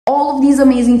all of these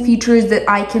amazing features that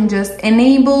I can just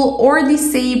enable or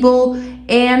disable,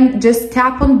 and just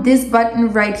tap on this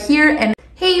button right here. And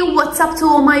hey, what's up to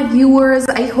all my viewers?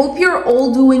 I hope you're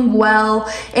all doing well,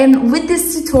 and with this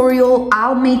tutorial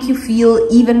I'll make you feel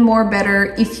even more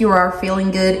better if you are feeling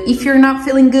good. If you're not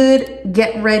feeling good,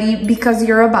 get ready because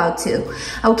you're about to.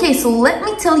 Okay, so let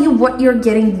me tell you what you're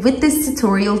getting with this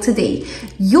tutorial today.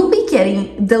 You'll be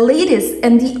getting the latest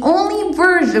and the only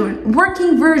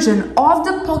working version of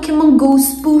the Pokemon Go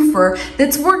Spoofer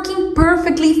that's working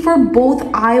perfectly for both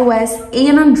iOS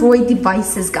and Android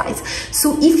devices, guys.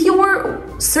 So if you were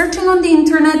searching on the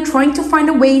internet trying to find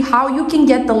a way how you can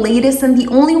get the latest and the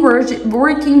only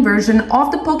working version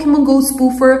of the Pokemon Go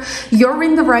Spoofer, you're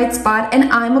in the right spot,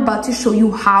 and I'm about to show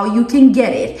you how you can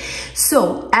get it.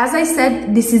 So as I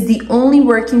said, this is the only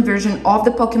working version of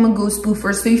the Pokemon Go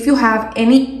Spoofer. So if you have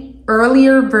any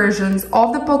earlier versions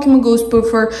of the Pokemon Go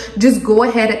Spoofer, just go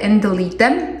ahead and delete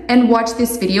them and watch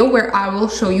this video where I will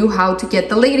show you how to get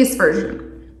the latest version.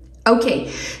 Okay,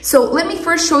 so let me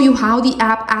first show you how the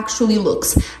app actually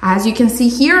looks. As you can see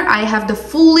here, I have the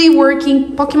fully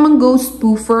working Pokemon Go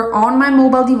Spoofer on my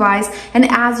mobile device, and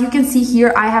as you can see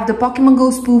here, I have the Pokemon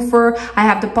Go Spoofer, I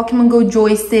have the Pokemon Go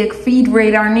Joystick, Feed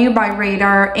Radar, Nearby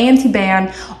Radar,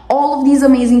 Anti-Ban, all of these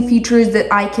amazing features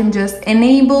that I can just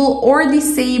enable or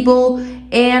disable,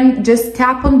 and just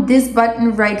tap on this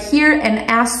button right here. And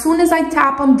as soon as I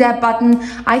tap on that button,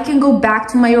 I can go back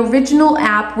to my original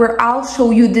app where I'll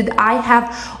show you that I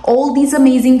have all these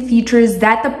amazing features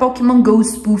that the Pokemon Go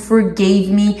Spoofer gave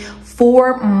me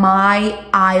for my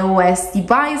iOS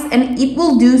device, and it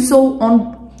will do so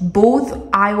on both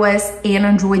iOS and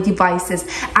Android devices.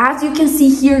 As you can see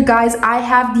here, guys, I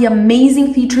have the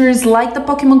amazing features like the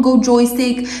Pokemon Go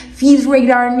Joystick, Feed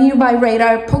Radar, Nearby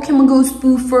Radar, Pokemon Go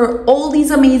Spoofer, all these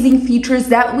amazing features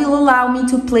that will allow me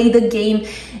to play the game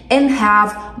and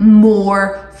have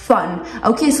more fun.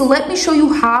 Okay, so let me show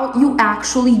you how you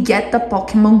actually get the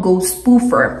Pokemon Go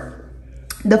Spoofer.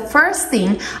 The first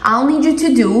thing I'll need you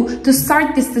to do to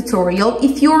start this tutorial,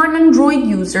 if you're an Android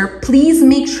user, please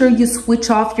make sure you switch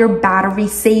off your battery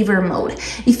saver mode.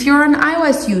 If you're an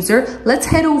iOS user, let's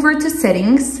head over to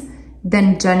settings,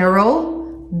 then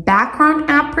general, background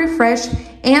app refresh,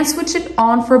 and switch it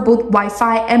on for both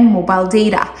Wi-Fi and mobile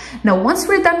data. Now, once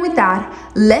we're done with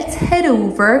that, let's head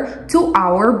over to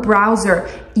our browser.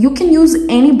 You can use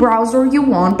any browser you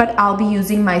want, but I'll be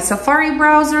using my Safari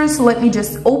browser. So let me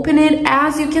just open it.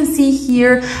 As you can see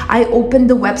here, I opened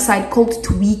the website called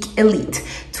Tweak Elite.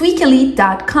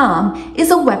 TweakElite.com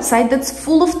is a website that's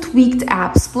full of tweaked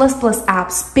apps, plus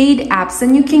apps, paid apps,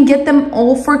 and you can get them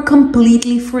all for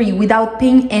completely free without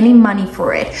paying any money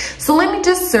for it. So let me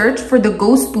just search for the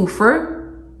Go Spoofer,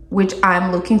 which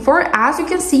I'm looking for. As you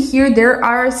can see here, there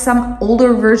are some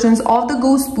older versions of the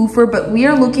Go Spoofer, but we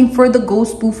are looking for the Go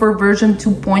Spoofer version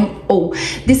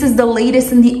 2.0. This is the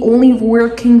latest and the only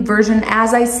working version,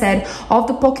 as I said, of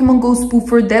the Pokemon Go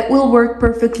Spoofer that will work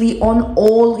perfectly on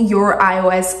all your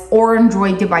iOS or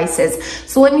Android devices.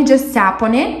 So let me just tap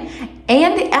on it.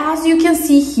 And as you can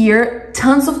see here,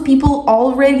 tons of people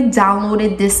already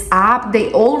downloaded this app.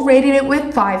 They all rated it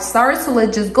with 5 stars. So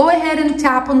let's just go ahead and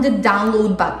tap on the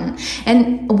download button.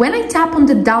 And when I tap on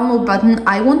the download button,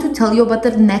 I want to tell you about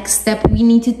the next step we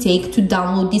need to take to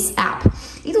download this app.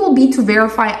 It will be to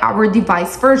verify our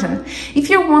device version. If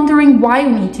you're wondering why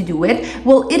we need to do it,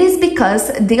 well, it is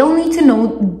because they'll need to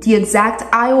know the exact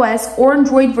iOS or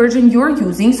Android version you're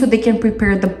using so they can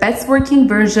prepare the best working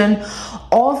version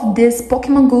of this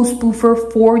Pokemon Go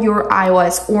Spoofer for your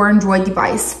iOS or Android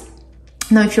device.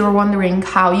 Now, if you're wondering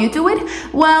how you do it,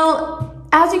 well,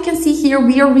 as you can see here,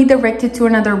 we are redirected to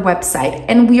another website,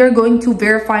 and we are going to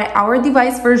verify our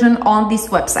device version on this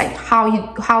website.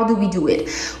 How do we do it?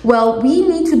 Well, we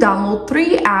need to download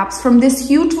 3 apps from this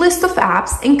huge list of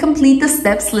apps and complete the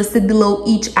steps listed below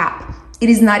each app. It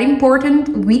is not important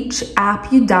which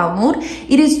app you download.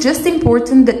 It is just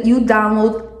important that you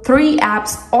download 3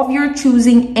 apps of your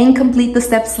choosing and complete the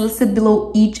steps listed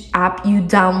below each app you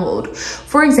download.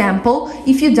 For example,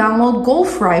 if you download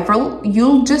Golf Rival,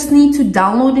 you'll just need to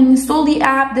download and install the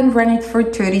app, then run it for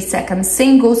 30 seconds.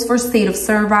 Same goes for State of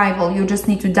Survival. You just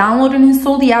need to download and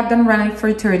install the app, then run it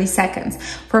for 30 seconds.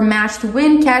 For Match to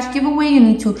Win, Cash Giveaway, you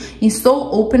need to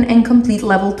install, open, and complete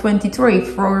level 23.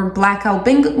 For Blackout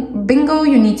Bingo,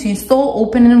 you need to install,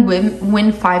 open, and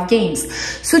win 5 games.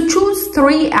 So choose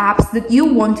 3 apps that you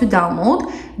want to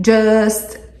download.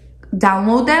 Just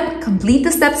download them, complete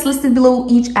the steps listed below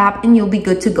each app, and you'll be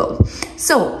good to go.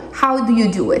 So how do you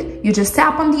do it? You just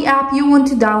tap on the app you want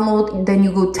to download, then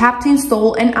you go tap to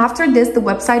install, and after this, the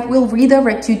website will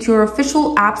redirect you to your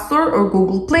official App Store or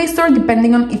Google Play Store,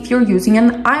 depending on if you're using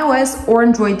an iOS or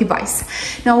Android device.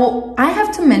 Now, I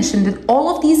have to mention that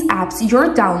all of these apps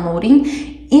you're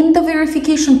downloading in the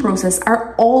verification process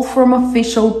are all from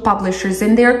official publishers,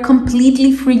 and they're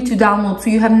completely free to download, so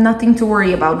you have nothing to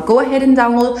worry about. Go ahead and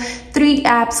download 3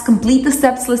 apps, complete the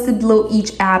steps listed below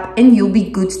each app, and you'll be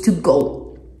good to go.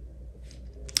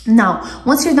 Now,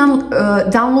 once you're done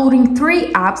downloading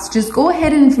 3 apps, just go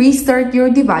ahead and restart your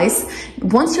device.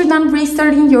 Once you're done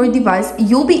restarting your device,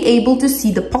 you'll be able to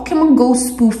see the Pokemon Go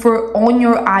Spoofer on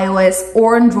your iOS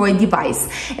or Android device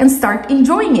and start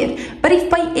enjoying it. But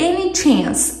if by any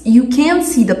chance you can't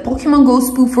see the Pokemon Go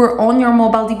Spoofer on your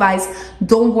mobile device,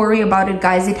 don't worry about it,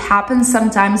 guys. It happens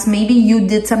sometimes. Maybe you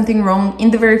did something wrong in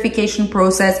the verification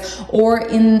process, or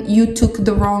you took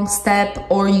the wrong step,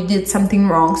 or you did something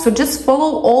wrong. So just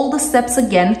follow all the steps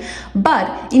again.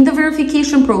 But in the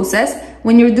verification process,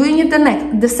 when you're doing it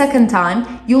the second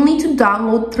time, you'll need to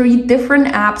download 3 different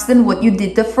apps than what you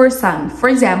did the first time. For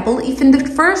example, if in the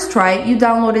first try you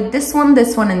downloaded this one,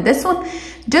 this one, and this one,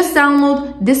 just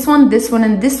download this one,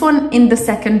 and this one in the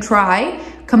second try.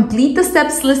 Complete the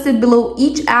steps listed below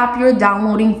each app you're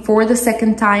downloading for the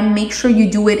second time. Make sure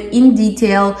you do it in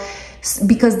detail,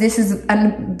 because this is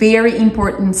a very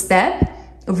important step.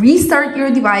 Restart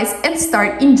your device and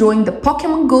start enjoying the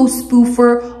Pokemon Go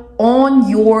Spoofer on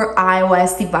your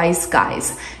iOS device,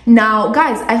 guys. Now,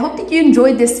 guys, I hope that you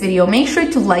enjoyed this video. Make sure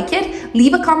to like it,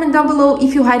 leave a comment down below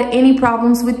if you had any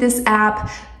problems with this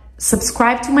app,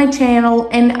 subscribe to my channel,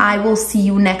 and I will see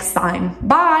you next time.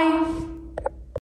 Bye!